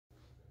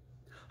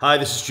Hi,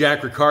 this is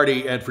Jack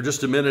Riccardi, and for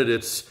just a minute,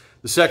 it's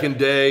the second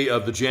day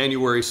of the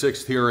January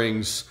 6th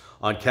hearings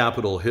on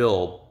Capitol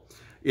Hill.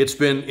 It's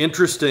been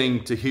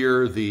interesting to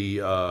hear the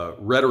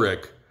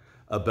rhetoric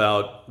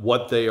about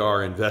what they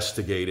are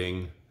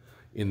investigating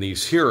in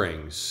these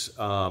hearings.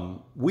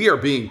 We are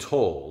being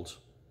told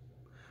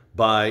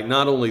by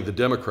not only the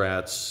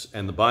Democrats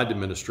and the Biden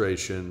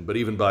administration, but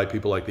even by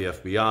people like the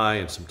FBI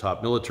and some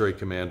top military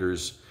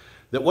commanders,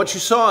 that what you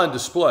saw on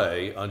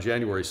display on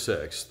January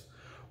 6th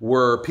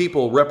were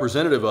people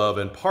representative of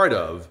and part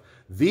of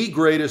the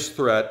greatest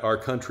threat our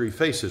country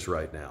faces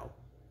right now.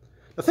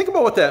 Now think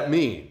about what that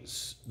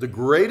means. The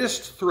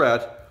greatest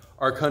threat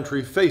our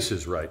country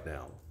faces right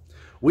now.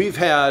 We've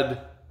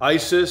had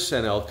ISIS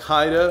and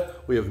Al-Qaeda.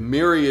 We have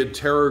myriad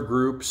terror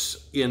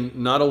groups in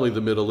not only the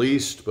Middle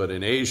East, but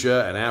in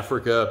Asia and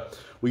Africa.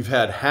 We've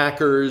had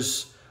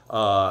hackers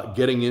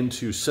getting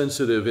into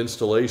sensitive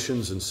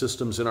installations and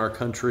systems in our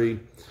country.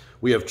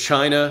 We have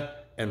China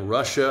and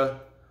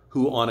Russia,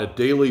 who on a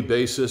daily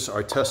basis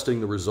are testing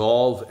the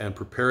resolve and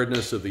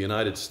preparedness of the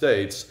United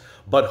States.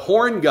 But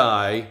Horn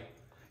Guy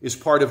is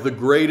part of the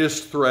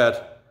greatest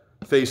threat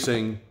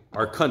facing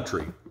our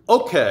country.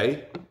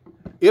 Okay,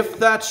 if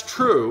that's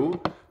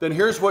true, then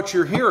here's what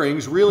your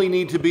hearings really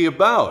need to be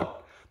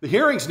about. The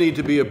hearings need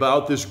to be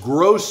about this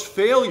gross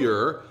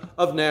failure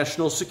of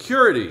national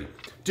security.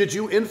 Did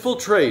you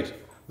infiltrate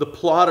the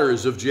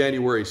plotters of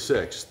January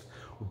 6th?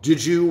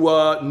 Did you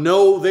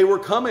know they were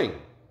coming?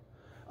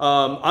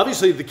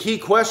 Obviously, the key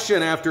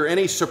question after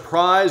any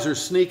surprise or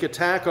sneak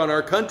attack on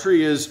our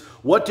country is,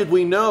 what did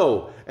we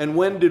know and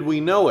when did we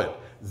know it?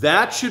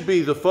 That should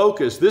be the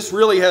focus. This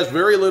really has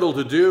very little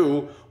to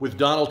do with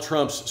Donald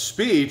Trump's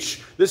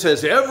speech. This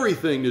has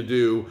everything to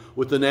do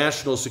with the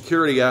national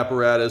security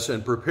apparatus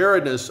and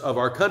preparedness of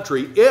our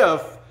country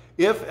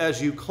if, as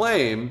you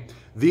claim,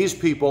 these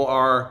people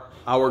are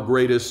our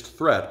greatest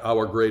threat,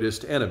 our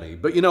greatest enemy.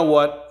 But you know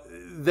what?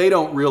 They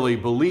don't really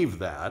believe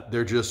that.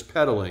 They're just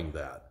peddling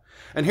that.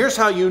 And here's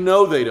how you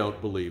know they don't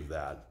believe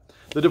that.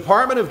 The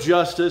Department of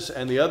Justice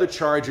and the other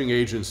charging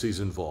agencies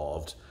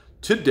involved,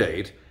 to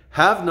date,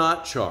 have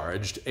not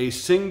charged a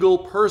single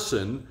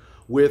person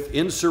with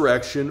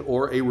insurrection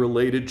or a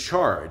related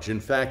charge. In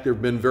fact, there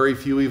have been very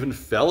few even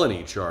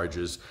felony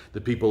charges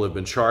that people have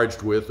been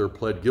charged with or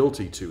pled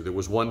guilty to. There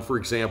was one, for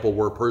example,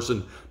 where a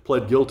person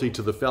pled guilty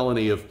to the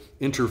felony of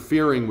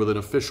interfering with an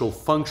official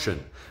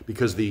function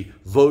because the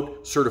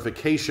vote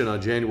certification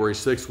on January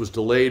 6th was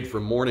delayed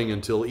from morning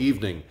until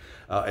evening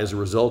as a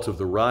result of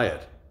the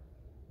riot.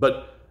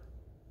 But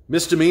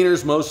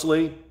misdemeanors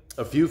mostly,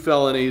 a few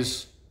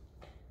felonies,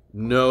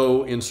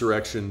 no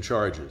insurrection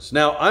charges.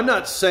 Now, I'm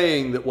not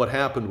saying that what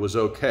happened was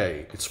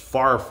okay. It's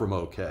far from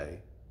okay.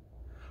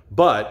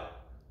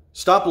 But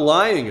stop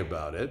lying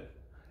about it.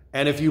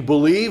 And if you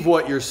believe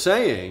what you're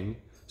saying,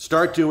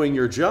 start doing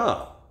your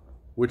job,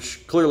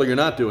 which clearly you're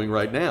not doing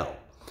right now.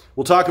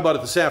 We'll talk about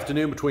it this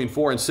afternoon between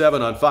 4 and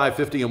 7 on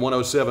 550 and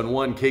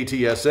 107.1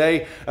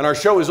 KTSA. And our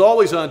show is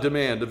always on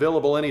demand,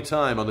 available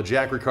anytime on the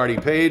Jack Riccardi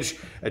page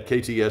at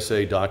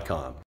ktsa.com.